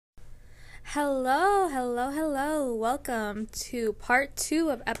Hello, hello, hello. Welcome to part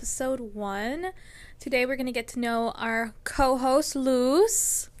 2 of episode 1. Today we're going to get to know our co-host,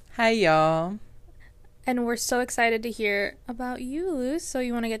 Luz. Hi, y'all. And we're so excited to hear about you, Luz. So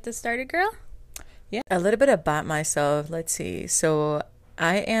you want to get this started, girl? Yeah, a little bit about myself. Let's see. So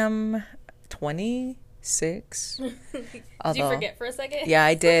I am 26. Did you forget for a second? Yeah,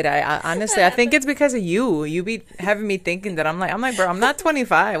 I did. I honestly, I think it's because of you. You be having me thinking that I'm like, bro, I'm not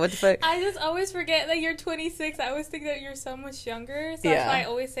 25. What the fuck? I just always forget that you're 26. I always think that you're so much younger. So that's why I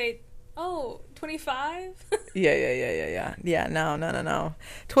always say, 25? Yeah, no.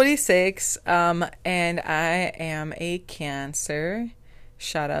 26. And I am a Cancer.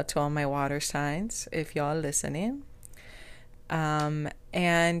 Shout out to all my water signs if y'all listening.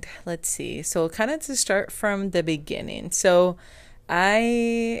 And let's see. So kind of to start from the beginning. So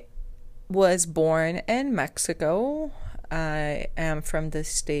I was born in Mexico. I am from the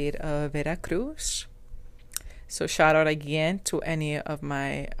state of Veracruz. So shout out again to any of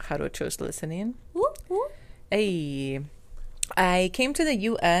my jarochos listening. Whoop, whoop. Hey. I came to the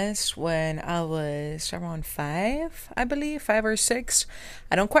U.S. when I was around 5, I believe, 5 or 6.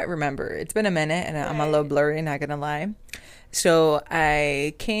 I don't quite remember. It's been a minute, and I'm a little blurry, not gonna lie. So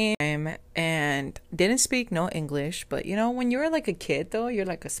I came and didn't speak no English, but you know, when you're like a kid, though, you're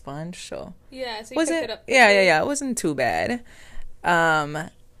like a sponge. So yeah, so you picked it up. Yeah. It wasn't too bad.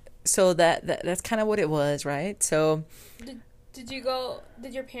 So that's kind of what it was, right? So. Did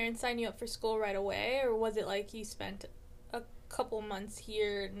your parents sign you up for school right away, or was it like you spent couple months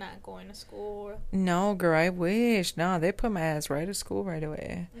here not going to school? No, girl, I wish. No, they put my ass right to school right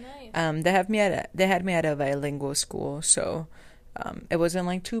away. Nice. They had me at a bilingual school, so it wasn't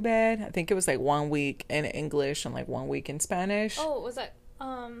like too bad. I think it was like 1 week in English and like 1 week in Spanish. Oh, was that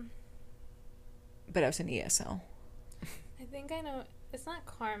But I was in ESL. I think I know. It's not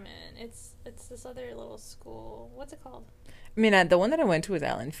Carmen. It's this other little school. What's it called? I mean, the one that I went to was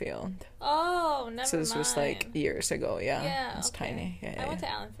Allenfield. Oh, never mind. So this was like years ago, yeah. Yeah, it's tiny. Yeah, I went to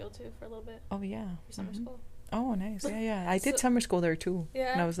Allenfield too for a little bit. Oh yeah. For summer school. Oh, nice. Yeah. I did summer school there too.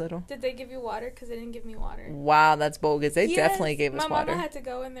 Yeah. When I was little. Did they give you water? Because they didn't give me water. Wow, that's bogus. They definitely gave us water. My mama had to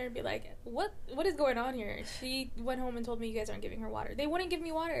go in there and be like, "What is going on here?" She went home and told me, "You guys aren't giving her water." They wouldn't give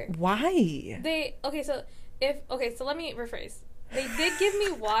me water. Why? So let me rephrase. They did give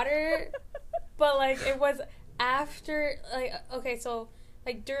me water, but like it was after,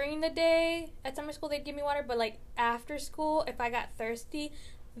 like during the day at summer school they'd give me water, but like after school, if I got thirsty,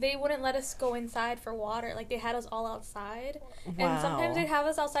 they wouldn't let us go inside for water. Like they had us all outside. Wow. And sometimes they'd have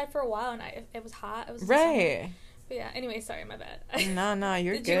us outside for a while, and it was hot. It was right. But yeah, anyway, sorry, my bad. No,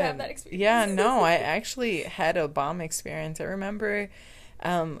 you're Did good. you have that experience? Yeah, no, I actually had a bomb experience. I remember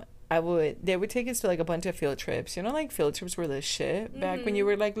they would take us to like a bunch of field trips. You know, like field trips were the shit back when you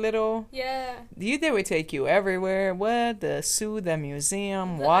were like little. Yeah. They would take you everywhere. What? The zoo, the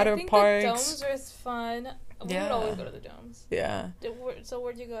museum, water parks. The domes was fun. We would always go to the domes. Yeah. So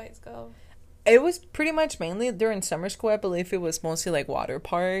where'd you guys go? It was pretty much mainly during summer school. I believe it was mostly like water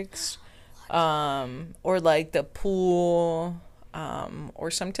parks, or like the pool,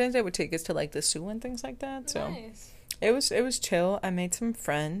 or sometimes they would take us to like the zoo and things like that. So. Nice. It was chill. I made some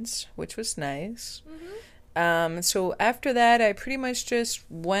friends, which was nice. Mm-hmm. So after that, I pretty much just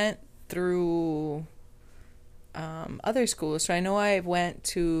went through other schools. So I know I went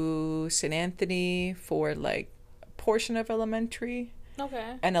to St. Anthony for like a portion of elementary.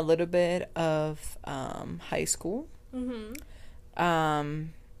 Okay. And a little bit of high school. Mm-hmm.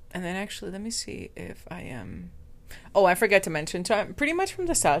 And then actually, let me see if I am. Oh, I forgot to mention. So I'm pretty much from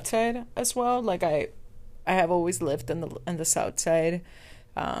the South Side as well. Like I have always lived in the South Side.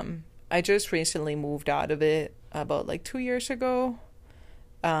 I just recently moved out of it about like 2 years ago.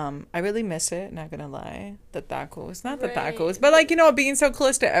 I really miss it, not gonna lie. The tacos, not the tacos, but like, you know, being so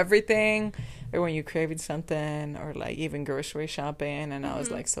close to everything, or when you craving something, or like even grocery shopping, and I was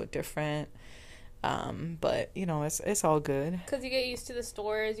like so different. But you know, it's all good. Cause you get used to the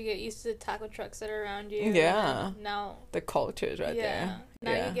stores, you get used to the taco trucks that are around you. Yeah. Now the culture's right there.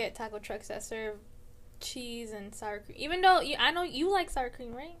 Now you get taco trucks that serve cheese and sour cream. Even though I know you like sour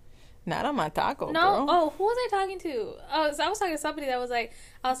cream, right? Not on my taco. No. Girl. Oh, who was I talking to? Oh, so I was talking to somebody that was like,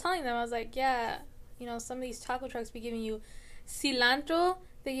 I was telling them, I was like, yeah, you know, some of these taco trucks be giving you cilantro,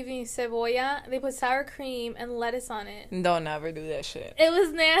 they give you cebolla, they put sour cream and lettuce on it. Don't ever do that shit. It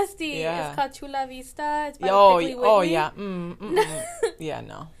was nasty. Yeah. It's called Chula Vista. It's by Piggly Wiggly. Yeah. Yeah,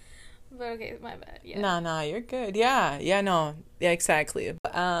 no. But okay, my bad. Yeah. No, you're good. Yeah, no. Yeah, exactly.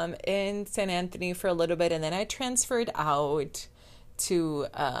 In St. Anthony for a little bit, and then I transferred out to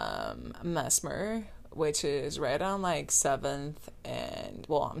Mesmer, which is right on like 7th and,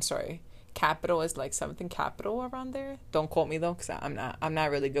 well, I'm sorry, capital is like something capital around there. Don't quote me though, because I'm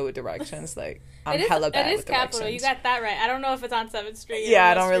not really good with directions. Like I'm hella bad with Capital. directions. You got that right. I don't know if it's on 7th Street. Yeah,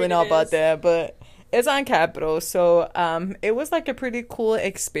 I don't really know about that, but it's on Capitol. So it was like a pretty cool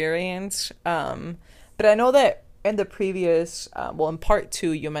experience. But I know that in the previous, in part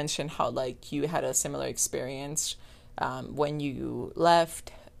 2, you mentioned how like you had a similar experience when you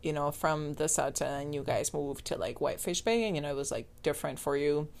left, you know, from the South and you guys moved to like Whitefish Bay, and you know it was like different for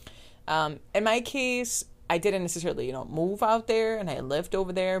you. In my case, I didn't necessarily, you know, move out there and I lived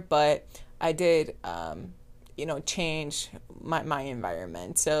over there, but I did, you know, change my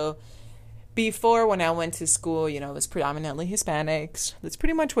environment. So before, when I went to school, you know, it was predominantly Hispanics. That's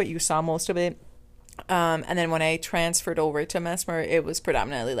pretty much what you saw most of it. And then when I transferred over to Mesmer, it was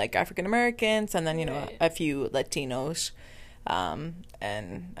predominantly like African Americans and then, you know, a few Latinos, and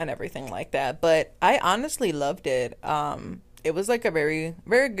everything like that. But I honestly loved it. It was like a very,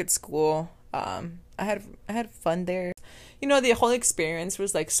 very good school. I had fun there. You know, the whole experience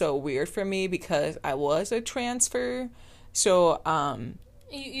was like so weird for me because I was a transfer. So,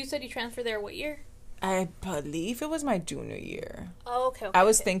 You said you transferred there what year? I believe it was my junior year. Oh, okay. I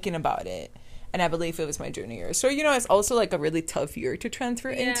was thinking about it, and I believe it was my junior year. So, you know, it's also like a really tough year to transfer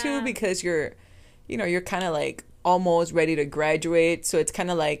into because you're kind of like almost ready to graduate. So it's kind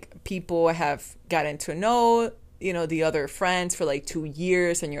of like people have gotten to know, you know, the other friends for like 2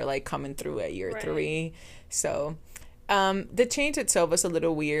 years, and you're like coming through at year 3. So the change itself was a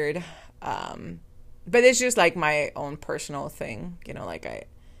little weird. But it's just like my own personal thing, you know, like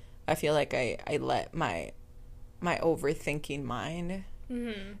I feel like I let my overthinking mind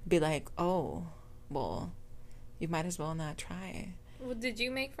be like, oh, well, you might as well not try. Well, did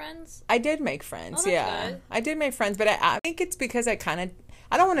you make friends? I did make friends, yeah. Good. I did make friends, but I think it's because I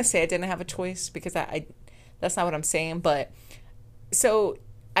don't want to say I didn't have a choice because I that's not what I'm saying, but so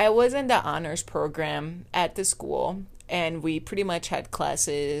I was in the honors program at the school, and we pretty much had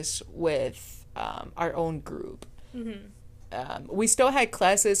classes with our own group. We still had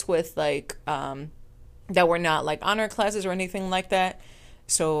classes with like that were not like honor classes or anything like that.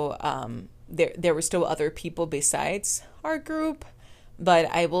 So there were still other people besides our group, but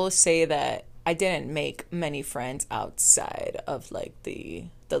I will say that I didn't make many friends outside of like the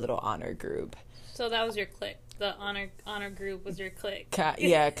little honor group. So that was your clique. The honor group was your clique.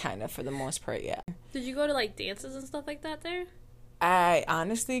 Yeah, kind of for the most part, yeah. Did you go to like dances and stuff like that there? I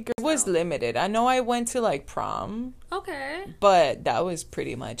honestly was limited. I know I went to like prom. Okay. But that was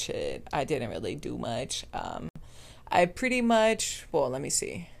pretty much it. I didn't really do much. I pretty much, well, let me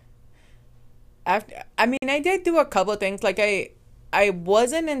see. I did do a couple of things. Like I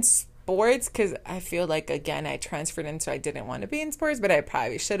wasn't in sports because I feel like, again, I transferred in, so I didn't want to be in sports, but I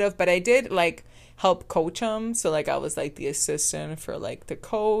probably should have. But I did like help coach them. So like I was like the assistant for like the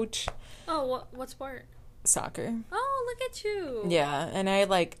coach. Oh, what sport? Soccer. Oh, look at you. Yeah, and I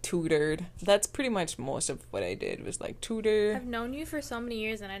like tutored. That's pretty much most of what I did was like tutor. I've known you for so many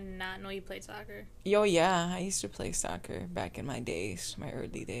years and I did not know you played soccer. Yo, yeah, I used to play soccer back in my days, my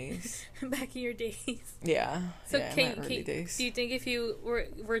early days. Back in your days. Yeah. So my early days. Do you think if you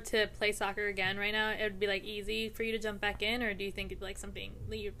were to play soccer again right now, it would be like easy for you to jump back in, or do you think it'd be like something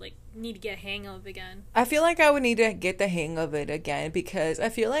that you like need to get a hang of again? I feel like I would need to get the hang of it again because I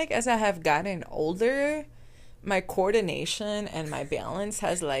feel like as I have gotten older, my coordination and my balance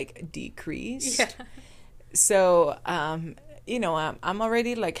has like decreased. Yeah. So, you know, I'm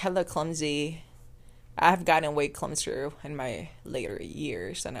already like hella clumsy. I've gotten way clumsier in my later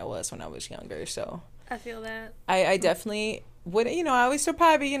years than I was when I was younger. So I feel that. I definitely would, you know, I always should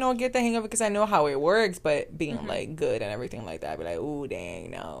probably, you know, get the hang of it because I know how it works, but being like good and everything like that, I'd be like, ooh,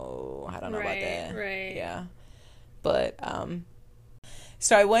 dang, no, I don't know about that. Right. Yeah. But,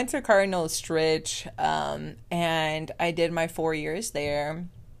 so I went to Cardinal Stritch, and I did my 4 years there.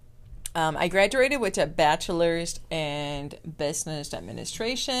 I graduated with a bachelor's in business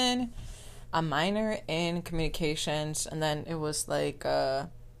administration, a minor in communications, and then it was like I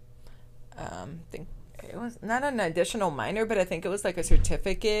think it was not an additional minor, but I think it was like a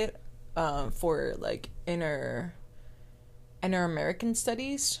certificate for like inner American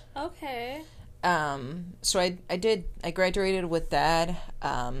studies. Okay. So I graduated with that.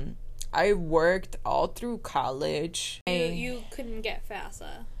 I worked all through college. You couldn't get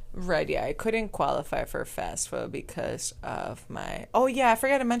FAFSA. Right, yeah, I couldn't qualify for FAFSA because of my... Oh, yeah, I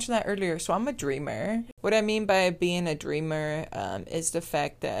forgot to mention that earlier. So I'm a dreamer. What I mean by being a dreamer is the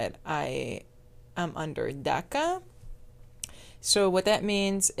fact that I am under DACA. So what that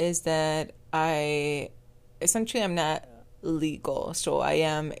means is that I'm not legal. So I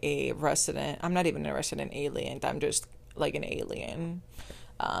am a resident. I'm not even a resident alien. I'm just like an alien.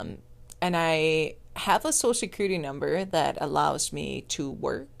 and I have a social security number that allows me to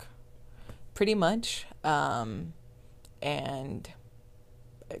work pretty much, and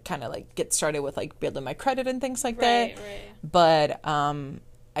kind of like get started with like building my credit and things like that. Right. But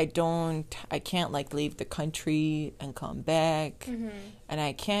I can't like leave the country and come back, and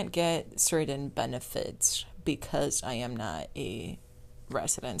I can't get certain benefits because I am not a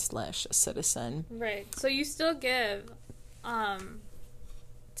resident / citizen. Right. So you still give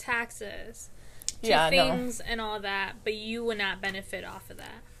taxes to things and all that, but you would not benefit off of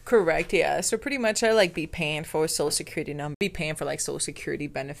that. Correct, yeah. So pretty much I like be paying for a social security number, be paying for like social security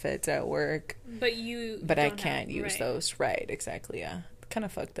benefits at work. But I can't use those. Right, exactly, yeah. Kind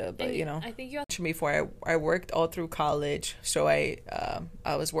of fucked up, but and you know. I think you have before I worked all through college. So I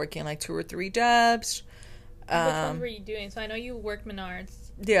was working like 2 or 3 jobs. Which ones were you doing? So I know you worked Menards.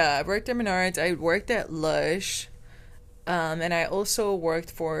 Yeah, I worked at Menards. I worked at Lush. And I also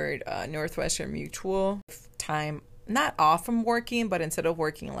worked for Northwestern Mutual. Time not off from working, but instead of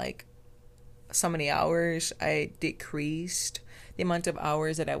working like so many hours, I decreased the amount of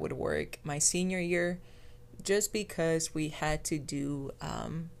hours that I would work my senior year, just because we had to do our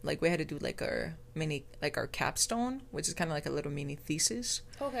capstone, which is kind of like a little mini thesis.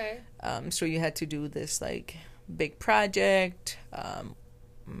 Okay. So you had to do this like big project,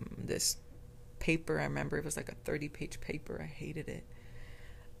 this paper. I remember it was like a 30-page paper. I hated it.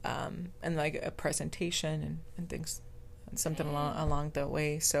 And like a presentation and things, and something along that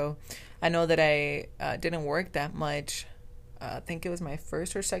way. So I know that I didn't work that much. I think it was my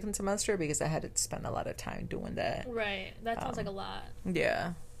first or second semester, because I had to spend a lot of time doing that. Right. That sounds like a lot.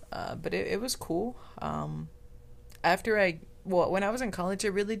 Yeah. But it was cool. When I was in college,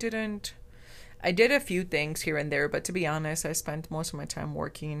 I did a few things here and there, but to be honest, I spent most of my time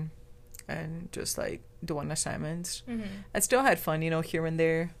working and just like doing assignments. I still had fun, here and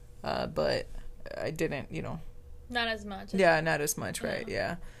there, but I didn't, not as much. Not as much, right?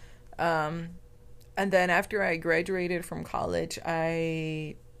 Yeah. And then after I graduated from college,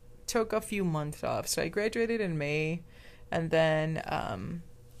 I took a few months off. So I graduated in May, and then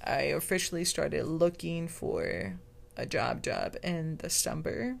I officially started looking for a job in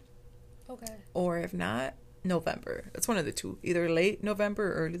December. Okay. Or if not, November. It's one of the two. Either late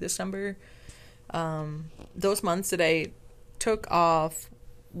November or early December. Those months that I took off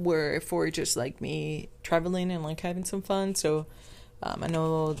were for just like me traveling and like having some fun. So I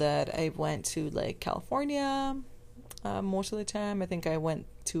know that I went to like California most of the time. I think I went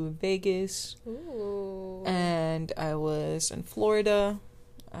to Vegas. Ooh. And I was in Florida.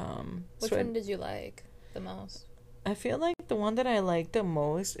 Which one did you like the most? I feel like the one that I like the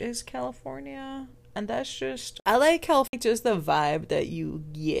most is California. And that's just, I like California, just the vibe that you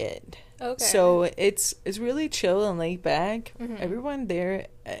get. Okay. So it's really chill and laid back. Everyone there,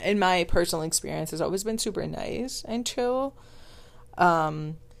 in my personal experience, has always been super nice and chill.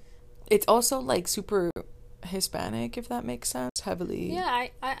 It's also like super Hispanic, if that makes sense. Heavily. Yeah,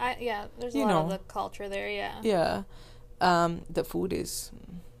 I there's a lot of the culture there. Yeah. Yeah. The food is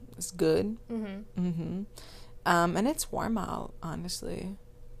good. And it's warm out, honestly.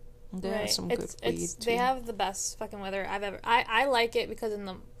 They have some good weed too. They have the best fucking weather I've ever. I like it because in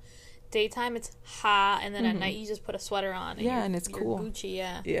the daytime it's hot, and then at night you just put a sweater on. And it's cool. Gucci,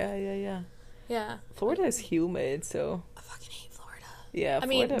 yeah. Yeah. Florida is humid, so I fucking hate Florida. Yeah, I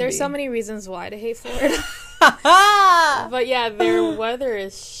mean, there's so many reasons why to hate Florida. But yeah, their weather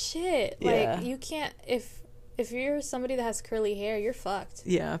is shit. Like you can't if you're somebody that has curly hair, you're fucked.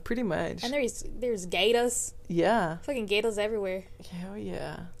 Yeah, pretty much. And there's gators. Yeah. Fucking gators everywhere. Hell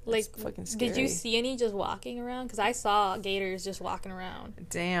yeah. Like, that's fucking scary. Did you see any just walking around? Because I saw gators just walking around.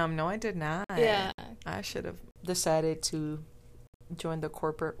 Damn, no, I did not. Yeah. I should have decided to join the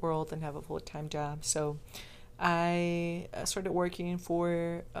corporate world and have a full-time job. So I started working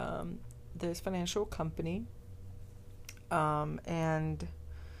for this financial company. And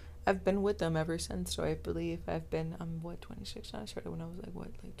I've been with them ever since. So I believe I've been, 26 now? I started when I was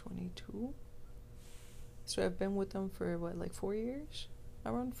like 22? So I've been with them for 4 years?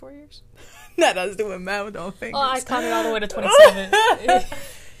 Around 4 years? Not us doing math on fingers. Oh, I counted all the way to 27.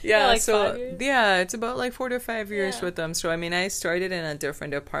 Yeah, so it's about 4 to 5 years with them. So I mean, I started in a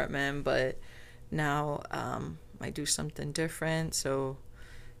different department, but now I do something different. So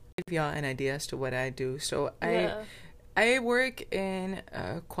give y'all an idea as to what I do. So I work in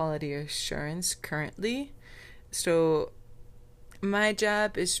quality assurance currently. So my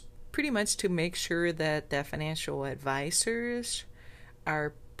job is pretty much to make sure that the financial advisors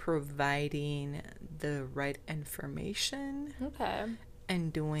are providing the right information. Okay.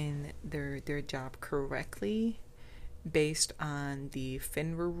 And doing their job correctly. based on the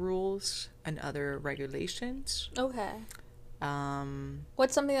FINRA rules and other regulations. Okay.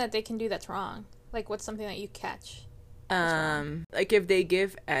 What's something that they can do that's wrong? Like, what's something that you catch? Like if they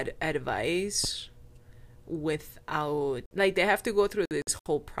give advice without, like, they have to go through this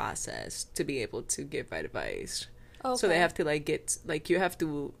whole process to be able to give advice. Okay. So they have to you have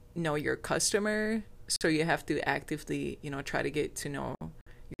to know your customer. So you have to actively, try to get to know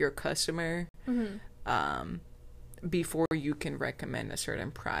your customer. Mm-hmm. Before you can recommend a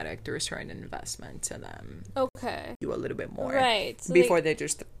certain product or a certain investment to them. Okay. Do a little bit more. Right. So before they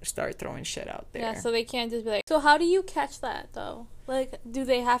just start throwing shit out there. Yeah, so they can't just be like, so how do you catch that, though? Like, do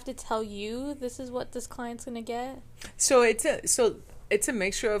they have to tell you this is what this client's going to get? So it's a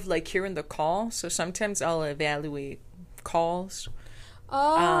mixture of, like, hearing the call. So sometimes I'll evaluate calls.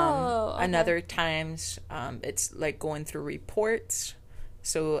 Oh, okay. And other times it's, like, going through reports.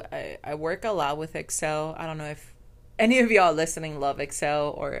 So I work a lot with Excel. I don't know if any of y'all listening love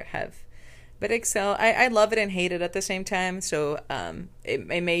Excel or have, but Excel, I love it and hate it at the same time. So it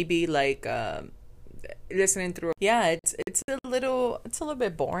may be like listening through. Yeah, it's a little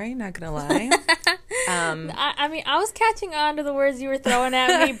bit boring, not gonna lie. I mean, I was catching on to the words you were throwing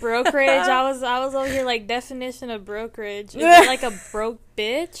at me. Brokerage. I was over here like, definition of brokerage. Is it like a broke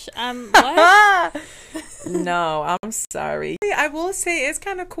bitch? What? No, I'm sorry. I will say it's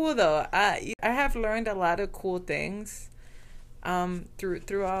kind of cool though. I have learned a lot of cool things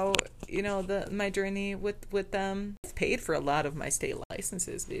throughout my journey with them. I've paid for a lot of my state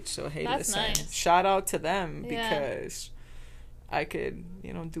licenses, bitch. So hey, that's listen, nice. Shout out to them because I could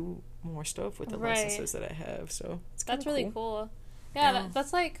do more stuff with the licenses that I have. So that's really cool. Yeah,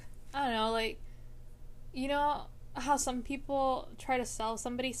 that's like, I don't know, like, how some people try to sell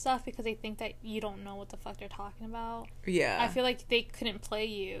somebody stuff because they think that you don't know what the fuck they're talking about. Yeah. I feel like they couldn't play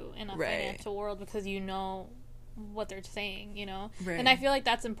you in a financial world because you know what they're saying, Right. And I feel like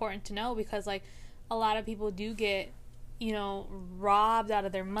that's important to know because, like, a lot of people do get, robbed out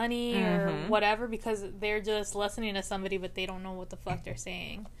of their money or whatever because they're just listening to somebody but they don't know what the fuck they're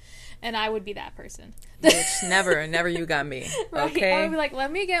saying. And I would be that person. Bitch, never you got me. Right? Okay. I would be like,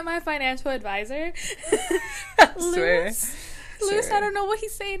 let me get my financial advisor. Louis, I don't know what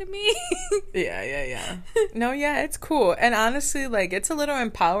he's saying to me. Yeah. No, yeah, it's cool. And honestly, like, it's a little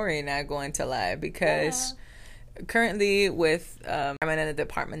empowering, not going to lie, because currently with I'm in the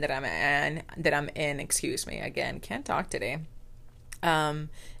department that I'm in, excuse me, again, can't talk today.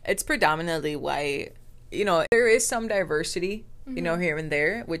 It's predominantly white. There is some diversity, here and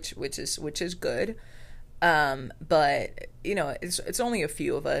there, which is good. But it's only a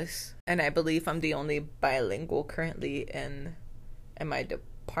few of us, and I believe I'm the only bilingual currently in my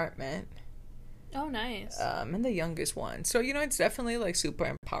department. Oh, nice. And the youngest one. So, it's definitely, like, super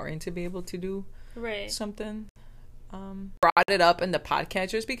empowering to be able to do something. Brought it up in the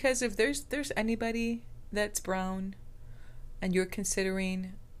podcast just because if there's anybody that's brown and you're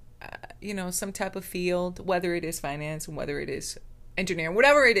considering, some type of field, whether it is finance and whether it is engineering,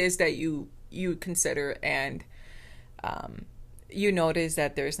 whatever it is that you consider, and you notice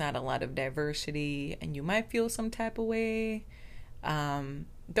that there's not a lot of diversity and you might feel some type of way,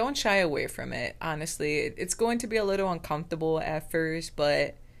 don't shy away from it. Honestly, it's going to be a little uncomfortable at first,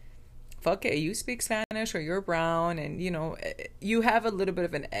 but fuck it, you speak Spanish or you're brown and you have a little bit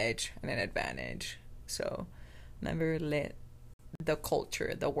of an edge and an advantage. So never let the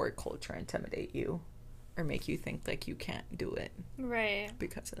work culture intimidate you or make you think like you can't do it. Right.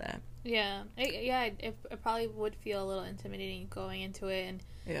 Because of that. Yeah. It probably would feel a little intimidating going into it, and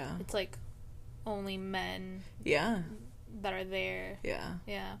it's like only men that are there. Yeah.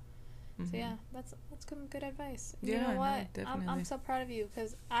 So that's good advice. You know what? I'm so proud of you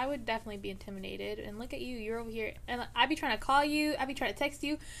because I would definitely be intimidated. And look at you, you're over here, and I'd be trying to call you, I'd be trying to text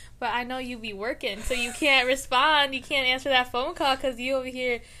you, but I know you be working, so you can't respond, you can't answer that phone call because you over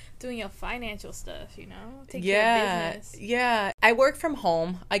here doing your financial stuff, take care of business. Yeah, I work from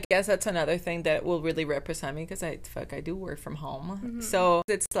home. I guess that's another thing that will really represent me because I do work from home. So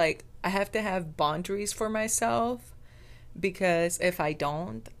it's like I have to have boundaries for myself. Because if I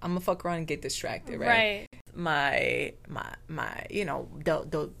don't, I'm gonna fuck around and get distracted, right? My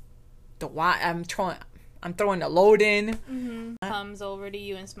the why I'm throwing the load in. Comes over to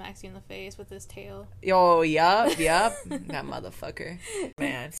you and smacks you in the face with his tail. Yo, yup, that motherfucker,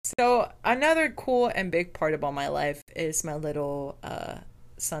 man. So another cool and big part about my life is my little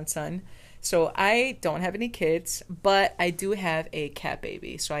son. So I don't have any kids, but I do have a cat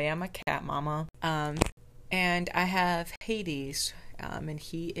baby. So I am a cat mama. And I have Hades, and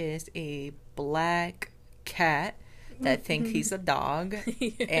he is a black cat that thinks he's a dog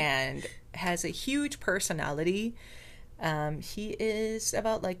and has a huge personality. He is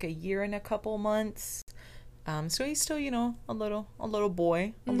about like a year and a couple months. So he's still, a little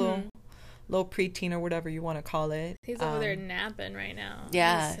boy, a little preteen or whatever you want to call it. He's over there napping right now.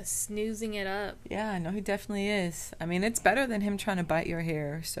 Yeah. He's snoozing it up. Yeah, no, he definitely is. I mean, it's better than him trying to bite your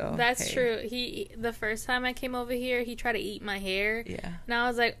hair, so. That's true. The first time I came over here, he tried to eat my hair. Yeah. And I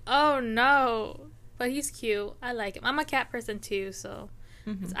was like, oh no. But he's cute. I like him. I'm a cat person too, so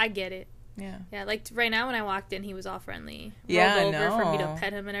I get it. Yeah. Yeah, like right now when I walked in, he was all friendly. Yeah, rolled over for me to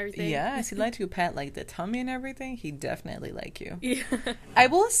pet him and everything. Yes, he let you pet like the tummy and everything. He definitely like you. Yeah. I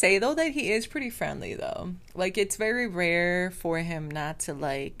will say though that he is pretty friendly though. Like it's very rare for him not to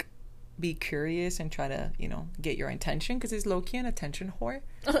like be curious and try to, get your attention because he's low-key an attention whore.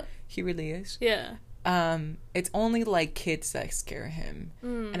 He really is. Yeah. It's only like kids that scare him,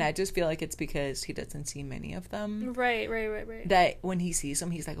 and I just feel like it's because he doesn't see many of them. Right. That when he sees them,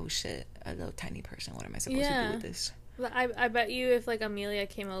 he's like, "Oh shit, a little tiny person. What am I supposed to do with this?" I bet you if like Amelia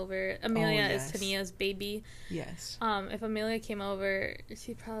came over, Amelia is Tania's baby. Yes. If Amelia came over,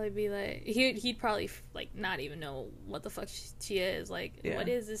 she'd probably be like, he'd probably like not even know what the fuck she is. Like, what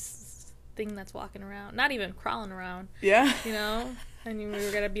is this thing that's walking around? Not even crawling around. Yeah. And we were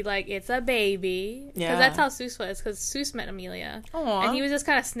going to be like, it's a baby. Yeah. Because that's how Seuss was. Because Seuss met Amelia. Aww. And he was just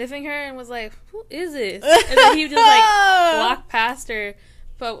kind of sniffing her and was like, who is this? And then he would just like walk past her.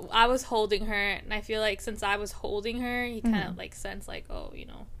 But I was holding her. And I feel like since I was holding her, he kind of like sensed like, oh,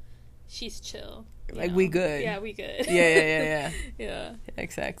 she's chill. Like, we good. Yeah, we good. Yeah. Yeah.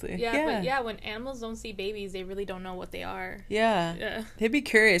 Exactly. Yeah, but when animals don't see babies, they really don't know what they are. Yeah. They'd be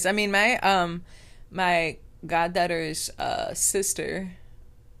curious. I mean, my goddaughter's sister,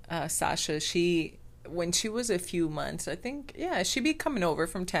 Sasha, when she was a few months, I think, she'd be coming over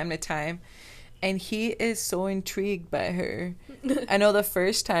from time to time, and he is so intrigued by her. I know the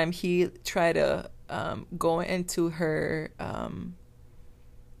first time he tried to go into her,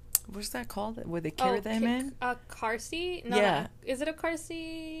 what's that called? Where they carry them in? A car seat? No, yeah. Is it a car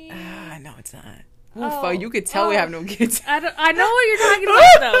seat? No, it's not. Oof, you could tell we have no kids. I know what you're talking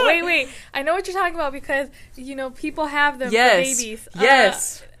about, though. Wait. I know what you're talking about because, people have them for babies.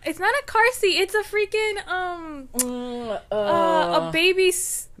 Yes. It's not a car seat. It's a freaking, a baby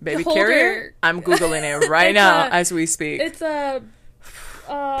Baby holder. carrier? I'm Googling it right now as we speak. It's a...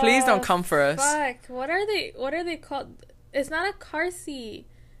 Please don't come for us. Fuck. What are they called? It's not a car seat.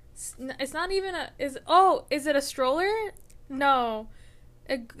 It's not even a... Is it a stroller? No.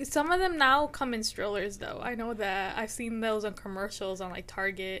 Some of them now come in strollers, though. I know that. I've seen those on commercials on, like,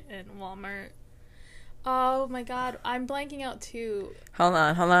 Target and Walmart. Oh, my God. I'm blanking out, too. Hold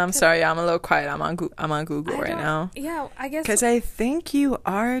on. I'm sorry. I'm a little quiet. I'm on Google right now. Yeah, I guess. Because I think you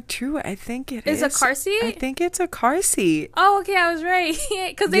are true. I think it is. Is a car seat? I think it's a car seat. Oh, okay. I was right.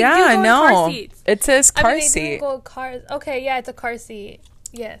 Because they do go in car seats. It says car they seat. do go cars. Okay, yeah, it's a car seat.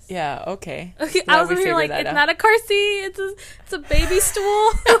 Yes. Yeah, okay. Okay, I was over here like, it's not a car seat. It's a baby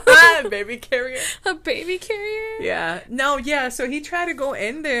stool. Baby carrier. A baby carrier? Yeah. No, yeah. So he tried to go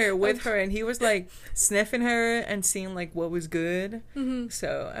in there with her, and he was like sniffing her and seeing like what was good. Mm-hmm.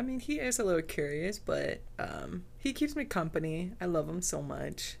 So, I mean, he is a little curious, but he keeps me company. I love him so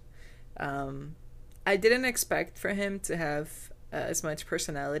much. I didn't expect for him to have as much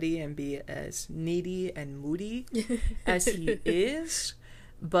personality and be as needy and moody as he is.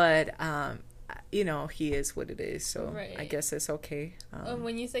 But, he is what it is, so right. I guess it's okay.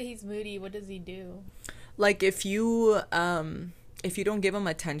 When you say he's moody, what does he do? Like, if you don't give him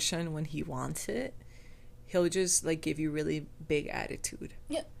attention when he wants it, he'll just, like, give you really big attitude.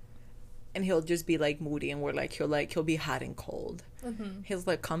 Yeah. And he'll just be, like, moody, and he'll be hot and cold. Mm-hmm. He'll,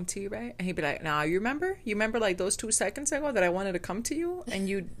 like, come to you, right? And he'll be like, nah, you remember, like, those 2 seconds ago that I wanted to come to you, and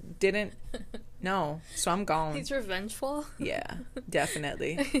you didn't... No, so I'm gone. He's revengeful. Yeah,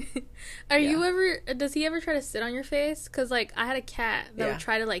 definitely. Does he ever try to sit on your face? Because, like, I had a cat that would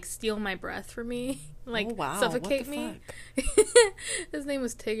try to, like, steal my breath from me. Like, suffocate me. His name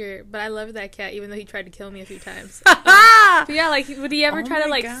was Tigger, but I loved that cat, even though he tried to kill me a few times. But yeah, like, would he ever try to,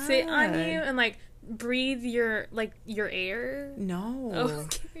 like, sit on you and, like, breathe your air? No. Oh,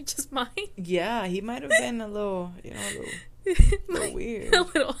 okay, just mine? Yeah, he might have been a little weird. A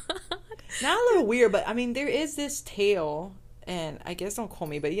little Not a little weird, but I mean, there is this tale, and I guess don't quote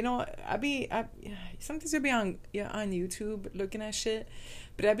me, but sometimes you'll be on YouTube looking at shit,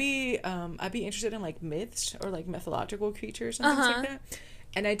 but I'd be interested in like myths or like mythological creatures and things like that.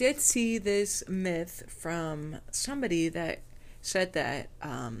 And I did see this myth from somebody that said that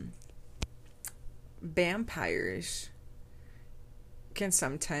vampires can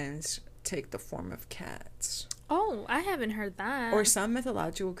sometimes take the form of cats. Oh, I haven't heard that. Or some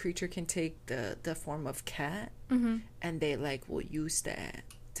mythological creature can take the form of cat, Mm-hmm. and they like will use that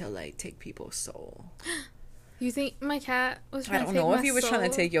to like take people's soul. You think my cat was trying I to don't take know my if he was soul? trying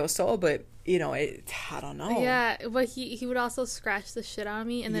to take your soul, but you know, I don't know. Yeah, but he would also scratch the shit out of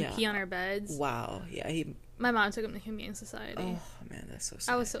me and then Yeah. pee on our beds. Wow. Yeah. My mom took him to Humane Society. Oh man, that's so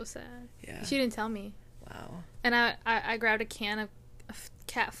sad. I was so sad. Yeah. She didn't tell me. Wow. And I grabbed a can of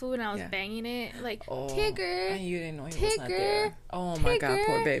cat food and I was Yeah. banging it like Oh, Tigger. and you didn't know he was not Tigger, there. Oh my god,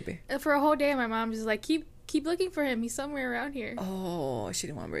 poor Tigger. baby. And for a whole day, my mom was just like, keep looking for him. He's somewhere around here. Oh, she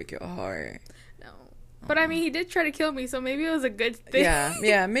didn't want to break your heart. No. But I mean, he did try to kill me, so maybe it was a good thing.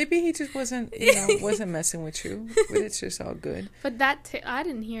 Yeah. Maybe he just wasn't, wasn't messing with you. But it's just all good. But I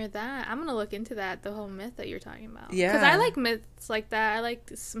didn't hear that. I'm gonna look into that, the whole myth that you're talking about. Yeah. Because I like myths like that. I like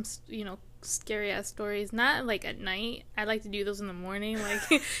some, scary ass stories. Not like at night. I like to do those in the morning. Like,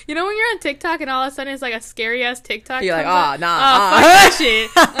 when you're on TikTok and all of a sudden it's like a scary ass TikTok. You're like, comes up. nah. Fuck that shit.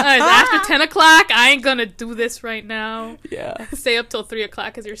 It's after 10 o'clock. I ain't gonna do this right now. Yeah. Stay up till 3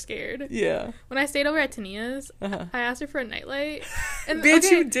 o'clock because you're scared. Yeah. When I stayed over at Tania's, Uh-huh. I asked her for a nightlight. And Bitch,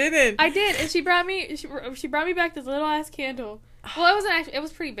 you didn't. I did, and she brought me back this little ass candle. Well, it wasn't actually. It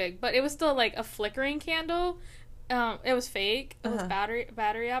was pretty big, but it was still like a flickering candle. It was fake. It was Uh-huh.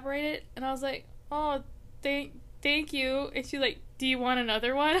 battery operated, and I was like, "Oh, thank you." And she's like, "Do you want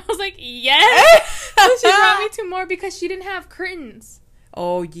another one?" I was like, "Yes." So she brought me 2 more because she didn't have curtains.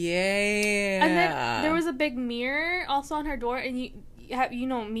 Oh yeah. And then there was a big mirror also on her door, and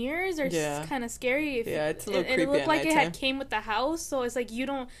mirrors are kind of scary. It's a little creepy. It looked like it had came with the house, so it's like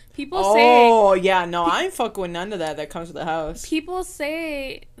people say. Oh yeah, no, I ain't fucking with none of that comes with the house. People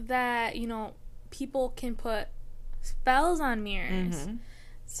say that people can put spells on mirrors. Mm-hmm.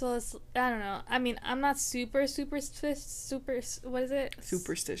 So I don't know. I mean, I'm not what is it?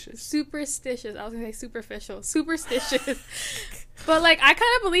 Superstitious. Superstitious. I was gonna say superficial. Superstitious. But like, I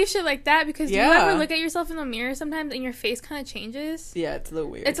kind of believe shit like that because do you Yeah. ever look at yourself in the mirror sometimes and your face kind of changes? Yeah, it's a little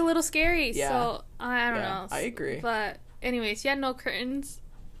weird. It's a little scary. Yeah. So I don't Yeah, know. I agree. But anyways, she had no curtains,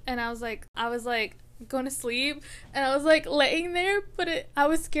 and I was like going to sleep, and I was like laying there, but I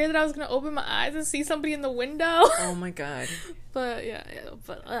was scared that I was gonna open my eyes and see somebody in the window. Oh my god. But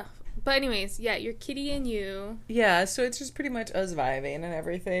but anyways, yeah, your kitty and you. Yeah, so it's just pretty much us vibing and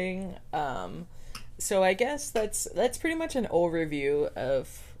everything. So I guess that's pretty much an overview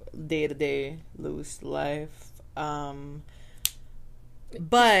of day-to-day loose life.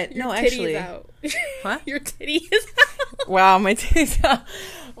 But Your no, titty actually, is out. What? Your titty is out. Wow, my titty's out.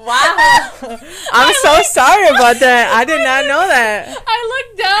 Wow. I'm so sorry about that. I did not know that. I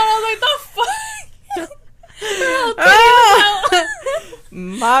looked down. I was like, the fuck. Oh,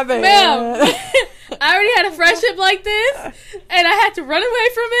 my bad. Ma'am, I already had a friendship like this, and I had to run away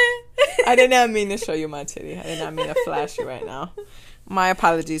from it. I did not mean to show you my titty. I did not mean to flash you right now. My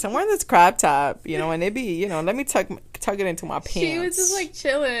apologies. I'm wearing this crop top, and it be, let me tuck it into my pants. She was just like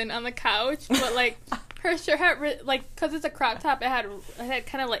chilling on the couch, but like her shirt had because it's a crop top, it had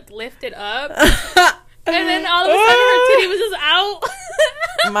kind of like lifted up, and then all of a sudden her titty was just out.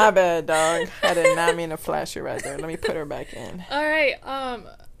 My bad, dog. I did not mean to flash you right there. Let me put her back in. All right.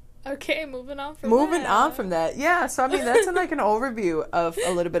 Okay, moving on from that. Yeah, so I mean that's like an overview of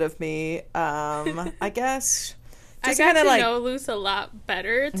a little bit of me. I guess just I got to know Luce a lot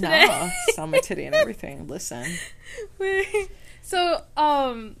better today. No, saw my titty and everything. Listen. So,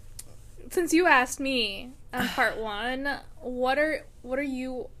 since you asked me on part 1, what are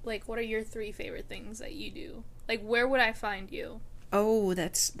you like? What are your 3 favorite things that you do? Like, where would I find you? Oh,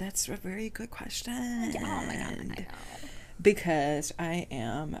 that's a very good question. Oh my god, I know. Because I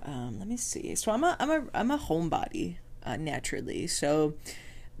am, let me see. So I'm a homebody, naturally. So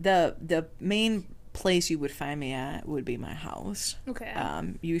the main place you would find me at would be my house. Okay.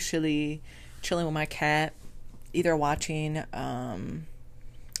 Usually chilling with my cat, either watching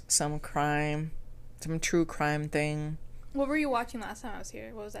some true crime thing. What were you watching last time I was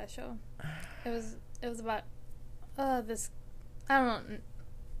here? What was that show? It was about this. I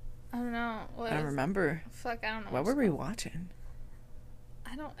don't know. I don't remember. Fuck, I don't know. What were we watching?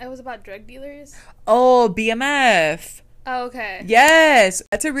 It was about drug dealers. Oh, BMF. Oh, okay. Yes.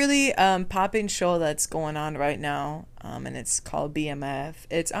 That's a really popping show that's going on right now. And it's called BMF.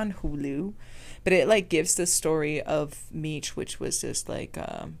 It's on Hulu. But it like gives the story of Meech, which was this like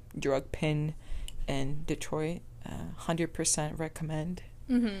drug pin in Detroit. 100% recommend.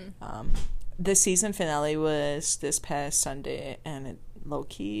 Mm-hmm. The season finale was this past Sunday, and it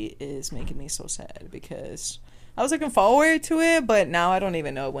low-key is making me so sad because I was looking forward to it, but now I don't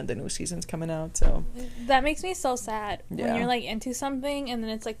even know when the new season's coming out. So that makes me so sad when Yeah. you're like into something and then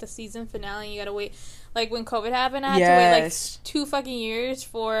it's like the season finale and you gotta wait. Like when COVID happened, I had to wait like Yes. 2 fucking years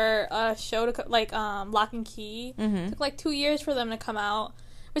for a show to like Lock and Key. Mhm. It took like 2 years for them to come out,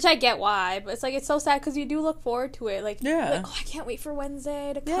 which I get why, but it's like it's so sad because you do look forward to it. Like, Yeah. like, oh, I can't wait for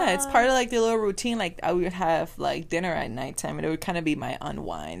Wednesday to come. yeah, it's part of like the little routine. Like I would have like dinner at nighttime, and it would kind of be my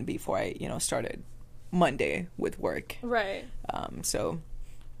unwind before I, started Monday with work. Right. So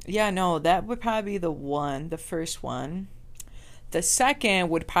yeah, no, that would probably be the first one. The second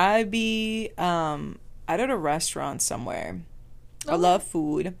would probably be out at a restaurant somewhere. I Okay. love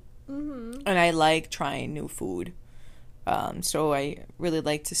food, Mm-hmm. and I like trying new food. So I really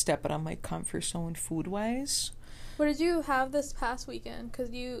like to step out of my comfort zone food wise. What did you have this past weekend?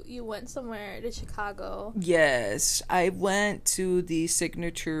 Because you went somewhere to Chicago. Yes, I went to the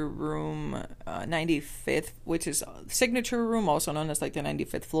Signature Room 95th, which is Signature Room, also known as like the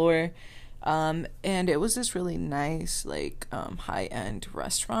 95th floor. And it was this really nice, like, high-end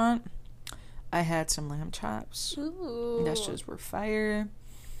restaurant. I had some lamb chops. Ooh. That just were fire.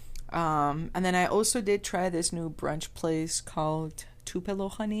 And then I also did try this new brunch place called Tupelo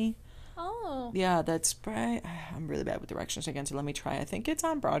Honey. Oh. Yeah, that's right. I'm really bad with directions again, so let me try. I think it's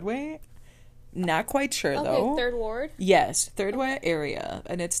on Broadway. Not quite sure, Okay, though. Third Ward. Yes, Third Way area.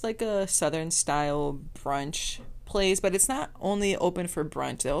 And it's like a southern style brunch place, but it's not only open for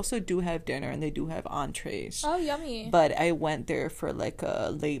brunch. They also do have dinner and they do have entrees. Oh, yummy. But I went there for like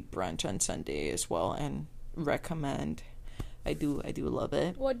a late brunch on Sunday as well and recommend. I do love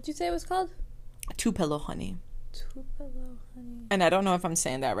it. What did you say it was called? Tupelo Honey. Tupelo Honey. And I don't know if I'm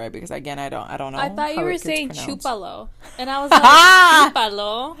saying that right because again I don't know. I thought you how were it gets saying pronounced. Chupalo. And I was like,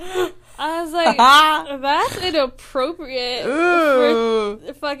 Chupalo? I was like, that's inappropriate Ooh.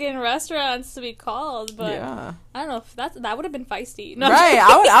 for fucking restaurants to be called. But Yeah. I don't know if that would have been feisty. No, Right.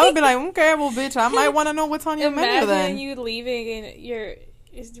 I would be like, okay, well, bitch, I might want to know what's on your menu Imagine then. you leaving and your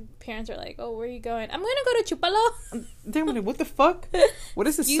parents are like, "Oh, where are you going?" I'm gonna go to Chupalo. They're like, what the fuck? What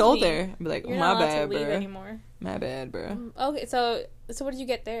is this Excuse sold me. there? I'd be like, You're my not allowed bad, to leave bro. anymore. My bad, bro. Okay, so what did you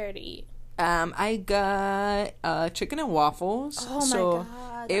get there to eat? I got chicken and waffles. Oh my so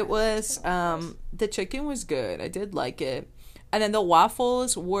god! it was the chicken was good. I did like it. And then the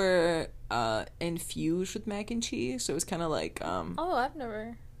waffles were infused with mac and cheese. So it was kind of like Oh, I've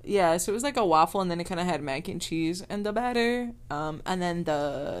never. yeah, so it was like a waffle and then it kind of had mac and cheese in the batter. And then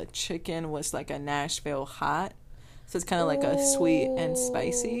the chicken was like a Nashville hot. So it's kind of like a sweet and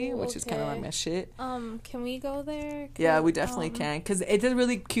spicy, which is kind of like Okay. my shit. Can we go there? Yeah, we definitely can because it's a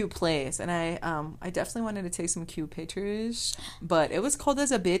really cute place, and I definitely wanted to take some cute pictures, but it was cold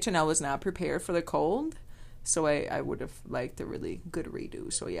as a bitch, and I was not prepared for the cold, so I would have liked a really good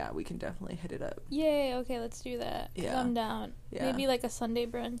redo. So yeah, we can definitely hit it up. Yay! Okay, let's do that. 'Cause Yeah. I'm down. Yeah. Maybe like a Sunday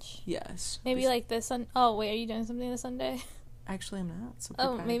brunch. Yes. Maybe like this Sun. Oh wait, are you doing something this Sunday? Actually, I'm not. So Oh,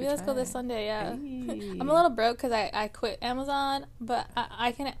 prepare maybe to let's go try. this Sunday. Yeah. Hey. I'm a little broke because I quit Amazon, but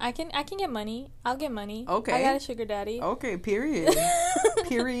I can get money. I'll get money. Okay. I got a sugar daddy. Okay. Period.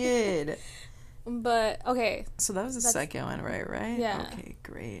 Period. But okay, So that was the That's- second one, right? Yeah. Okay,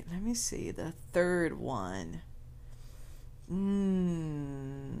 great. Let me see the third one.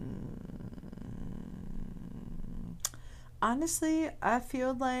 Honestly, I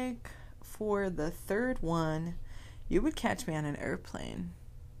feel like for the third one, you would catch me on an airplane.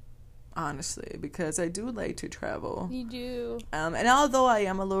 Honestly, because I do like to travel. you do. And although I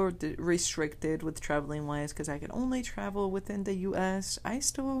am a little restricted with traveling wise, because I can only travel within the U.S., I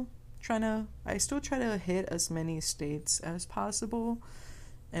still try to hit as many states as possible,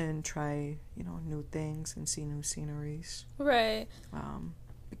 and try new things and see new sceneries. Right.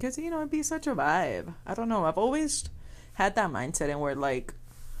 Because it'd be such a vibe. I don't know. I've always had that mindset, and where like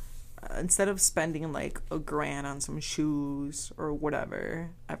instead of spending like $1,000 on some shoes or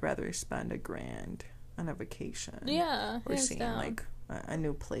whatever, I'd rather spend $1,000 on a vacation. Yeah. Or hands seeing down. like a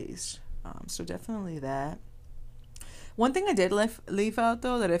new place. So definitely that. One thing I did leave out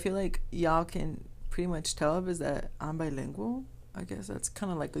though that I feel like y'all can pretty much tell is that I'm bilingual. I guess that's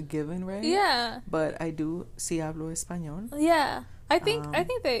kind of like a given, right? Yeah. But I do si hablo español. Yeah. I think Um,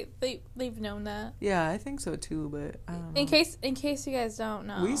 they've known that. Yeah, I think so too. But I don't know. In case you guys don't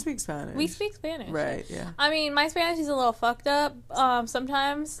know, We speak Spanish. we speak Spanish. Right. Yeah. I mean, my Spanish is a little fucked up.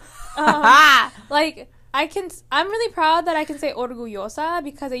 Sometimes, like I'm really proud that I can say orgullosa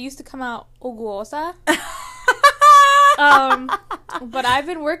because I used to come out orgullosa. But I've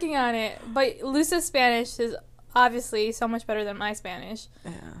been working on it. But Luce's Spanish is obviously so much better than my Spanish.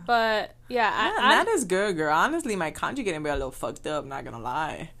 Yeah. But yeah, Not as good, girl. Honestly, my conjugating be a little fucked up. Not gonna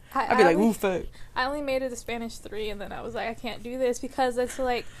lie. I'd be like, ooh, fuck. I only made it to Spanish 3, and then I was like, I can't do this because it's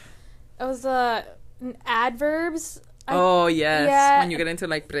like, it was adverbs. Yes. Yeah. When you get into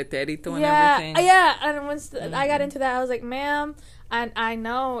like pretérito and everything. Yeah, and once I got into that, I was like, ma'am, I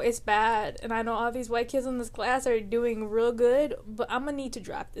know it's bad, and I know all these white kids in this class are doing real good, but I'm gonna need to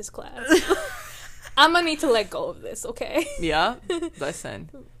drop this class. I'm gonna need to let go of this, okay? Yeah. Listen.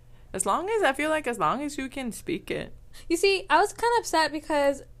 As long as you can speak it. You see, I was kind of upset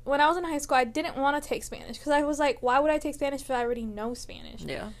because when I was in high school, I didn't want to take Spanish because I was like, why would I take Spanish if I already know Spanish?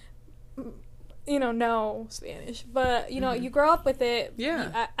 Yeah. Know Spanish. But, you grow up with it.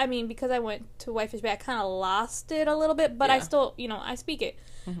 Yeah. I mean, because I went to Whitefish Bay, I kind of lost it a little bit, but I still, I speak it.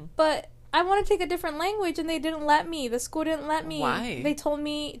 Mm-hmm. But I want to take a different language, and they didn't let me. The school didn't let me. Why? They told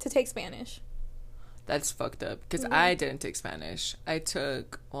me to take Spanish. That's fucked up because I didn't take Spanish. I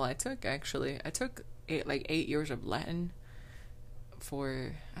took 8 years of Latin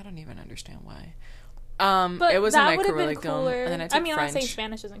for, I don't even understand why. But it was in my curriculum, and then I took French. I'm not saying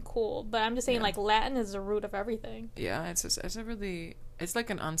Spanish isn't cool, but I'm just saying like Latin is the root of everything. Yeah, it's like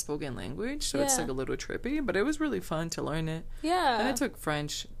an unspoken language, so it's like a little trippy, but it was really fun to learn it. Yeah. And I took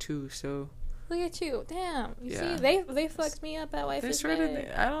French too, so. Look at you. Damn. You see, they fucked me up at Whitefish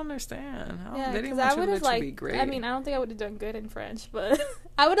Bay. I don't understand. They didn't want you to be great. I mean, I don't think I would have done good in French, but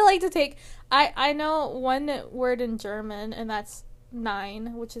I would have liked to take... I know one word in German, and that's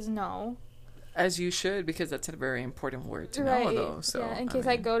nein, which is no. As you should, because that's a very important word to know, though. So, in case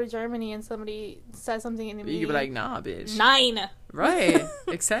I go to Germany and somebody says something to me... You could be like, nah, bitch. Nein! Right.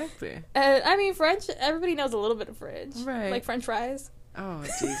 Exactly. I mean, French, everybody knows a little bit of French. Right. Like French fries. Oh,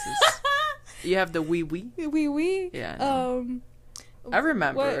 Jesus. You have the oui oui. Oui oui. Yeah. I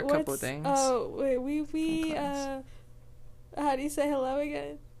remember a couple things. Oh wait, oui oui. How do you say hello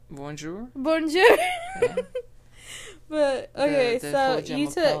again? Bonjour. Bonjour. Yeah. But okay,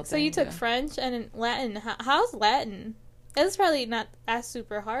 the so you took French and Latin. How's Latin? It's probably not as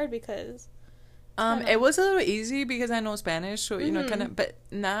super hard because. It was a little easy because I know Spanish, so kind of, but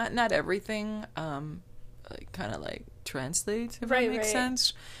not everything. Kind of like translates if that makes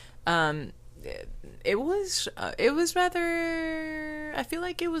sense. It was rather, I feel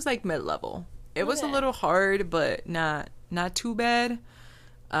like it was like mid-level. It was a little hard, but not too bad.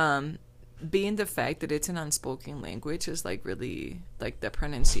 Being the fact that it's an unspoken language is like really, like the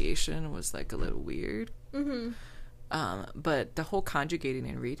pronunciation was like a little weird. Mm-hmm. But the whole conjugating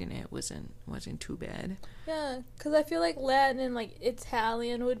and reading it wasn't too bad. Yeah, because I feel like Latin and like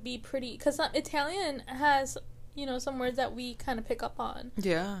Italian would be pretty, because Italian has some words that we kind of pick up on.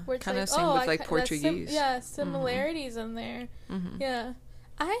 Yeah, kind of same with like Portuguese. Similarities in there. Mm-hmm. Yeah,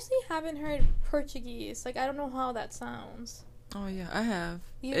 I actually haven't heard Portuguese. Like, I don't know how that sounds. Oh yeah, I have.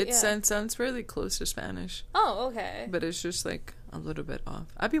 It sounds really close to Spanish. Oh, okay. But it's just like a little bit off.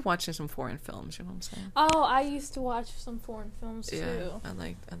 I'd be watching some foreign films. You know what I'm saying? Oh, I used to watch some foreign films too. Yeah, I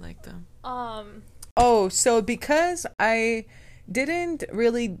like them. Oh, so because I didn't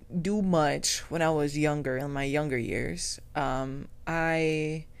really do much when I was younger, in my younger years,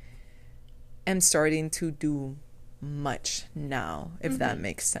 I am starting to do much now, if that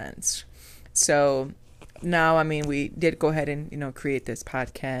makes sense. So now, I mean, we did go ahead and, create this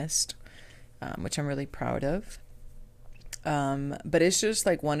podcast, which I'm really proud of. But it's just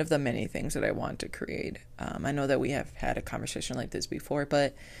like one of the many things that I want to create. I know that we have had a conversation like this before,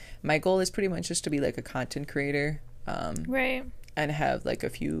 but my goal is pretty much just to be like a content creator. Right. And have like a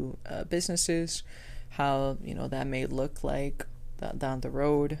few businesses, how that may look like down the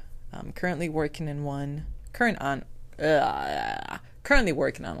road. I'm currently working on one. Currently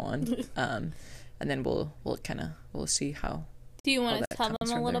working on one. And then we'll see how. Do you want to tell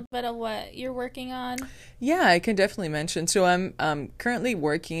them a little bit of what you're working on? Yeah, I can definitely mention. So I'm currently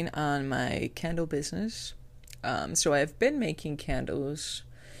working on my candle business. So I've been making candles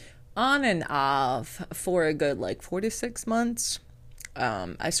on and off for a good 4 to 6 months.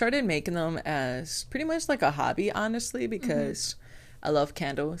 I started making them as pretty much like a hobby, honestly, because I love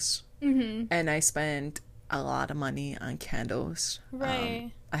candles. Mm-hmm. And I spend a lot of money on candles.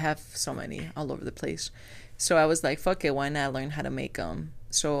 Right. I have so many all over the place. So I was like, fuck it, why not learn how to make them?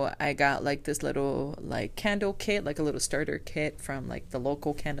 So I got this little candle kit, a little starter kit from the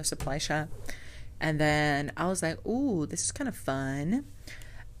local candle supply shop. And then I was like, ooh, this is kind of fun.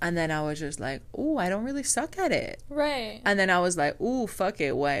 And then I was just like, ooh, I don't really suck at it. Right. And then I was like, ooh, fuck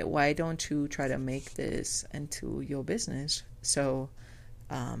it. Why don't you try to make this into your business? So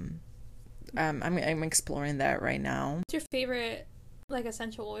I'm exploring that right now. What's your favorite like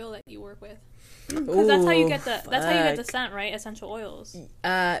essential oil that you work with? Because that's how you get the fuck. scent, right? Essential oils.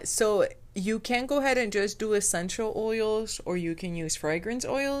 So you can go ahead and just do essential oils, or you can use fragrance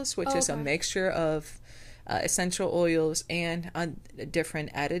oils, which is a mixture of essential oils and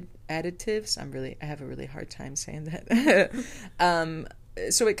different additives. I have a really hard time saying that.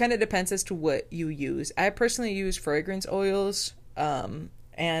 So it kind of depends as to what you use. I personally use fragrance oils.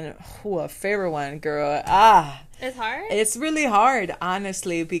 And a favorite one, girl. It's hard? It's really hard,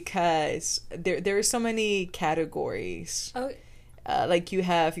 honestly, because there are so many categories. Oh. Like you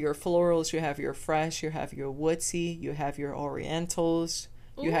have your florals, you have your fresh, you have your woodsy, you have your orientals,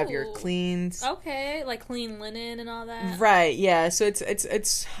 you have your cleans. Okay, like clean linen and all that. Right, yeah. So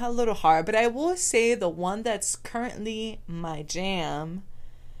it's a little hard, but I will say the one that's currently my jam,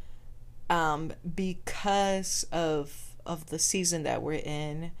 because of the season that we're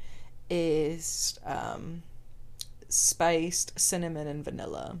in, is spiced cinnamon and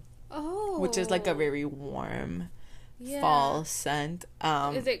vanilla. Oh, which is like a very warm fall scent.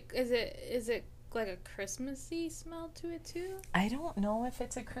 Is it like a Christmassy smell to it too? I don't know if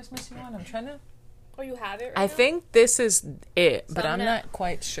it's a Christmassy one. I'm trying to. Oh, you have it right I now? think this is it, So but I'm not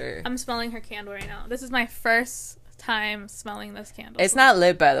quite sure. I'm smelling her candle right now. This is my first time smelling this candle. It's not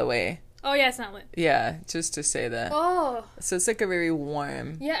lit, by the way. Oh, yeah, it's not lit. Yeah, just to say that. Oh. So it's like a very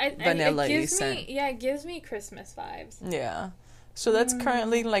warm, vanilla-y scent. It gives me Christmas vibes. Yeah. So that's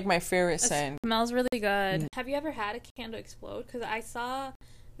currently like my favorite scent. It smells really good. Have you ever had a candle explode? Because I saw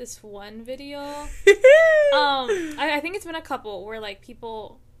this one video. I think it's been a couple where like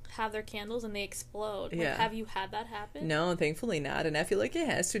people have their candles and they explode. Like, have you had that happen? No, thankfully not. And I feel like it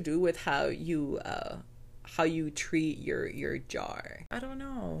has to do with how you treat your jar. I don't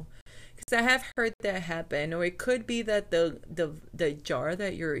know. I have heard that happen, or it could be that the jar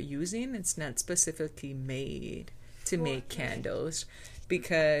that you're using, it's not specifically made to make candles,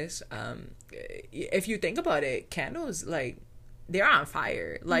 because if you think about it, candles, like, they're on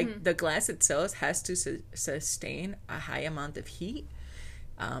fire. Like, the glass itself has to sustain a high amount of heat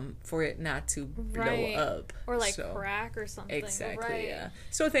for it not to blow up or like crack or something. Exactly. Yeah.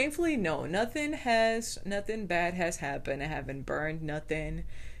 So thankfully, no, nothing bad has happened. I haven't burned nothing.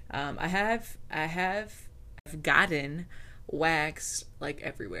 I have gotten wax like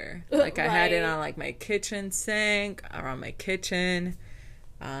everywhere. Like I had it on like my kitchen sink, around my kitchen,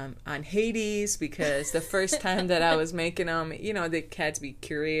 on Hades, because the first time that I was making them, you know, the cats be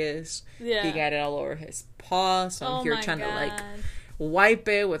curious. Yeah. He got it all over his paw, so I'm here trying to like wipe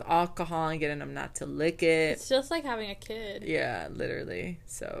it with alcohol and getting him not to lick it. It's just like having a kid. Yeah, literally.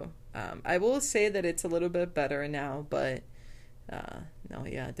 So I will say that it's a little bit better now, but no,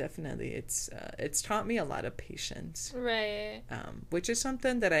 yeah, definitely. It's taught me a lot of patience. Right. Which is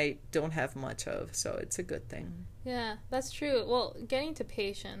something that I don't have much of, so it's a good thing. Yeah, that's true. Well, getting to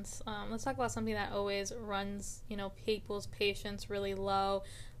patience, let's talk about something that always runs, people's patience really low.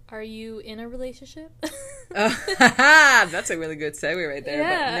 Are you in a relationship? That's a really good segue right there.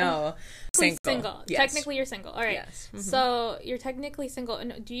 Yeah. But no, single. Yes. Technically, you're single. All right. Yes. Mm-hmm. So you're technically single.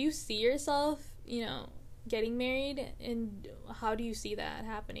 And do you see yourself, getting married, and how do you see that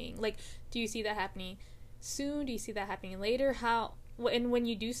happening? Like, do you see that happening soon? Do you see that happening later? How? And when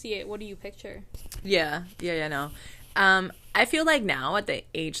you do see it, what do you picture? Yeah, no. I feel like now, at the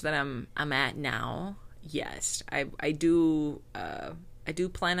age that I'm at now, yes, I do